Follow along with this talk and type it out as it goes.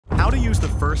How to use the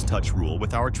first touch rule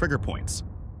with our trigger points.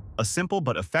 A simple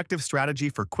but effective strategy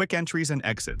for quick entries and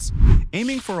exits,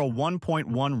 aiming for a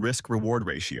 1.1 risk-reward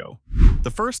ratio.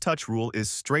 The first touch rule is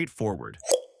straightforward.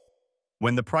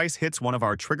 When the price hits one of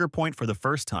our trigger point for the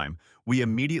first time, we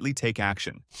immediately take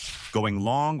action, going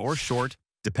long or short,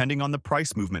 depending on the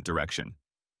price movement direction.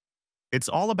 It's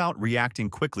all about reacting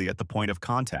quickly at the point of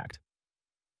contact.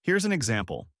 Here's an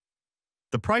example.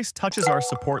 The price touches our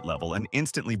support level and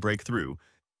instantly break through.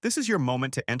 This is your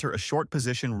moment to enter a short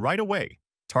position right away,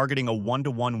 targeting a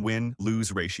 1-to-1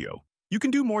 win-lose ratio. You can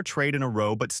do more trade in a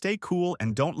row, but stay cool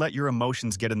and don't let your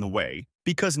emotions get in the way,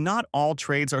 because not all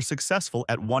trades are successful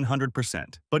at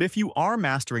 100%. But if you are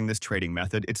mastering this trading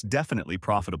method, it's definitely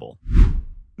profitable.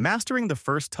 Mastering the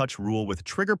first touch rule with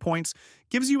trigger points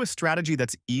gives you a strategy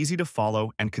that's easy to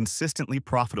follow and consistently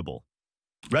profitable.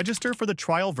 Register for the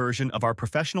trial version of our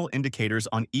professional indicators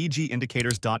on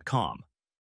egindicators.com.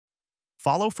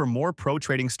 Follow for more pro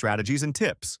trading strategies and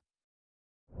tips.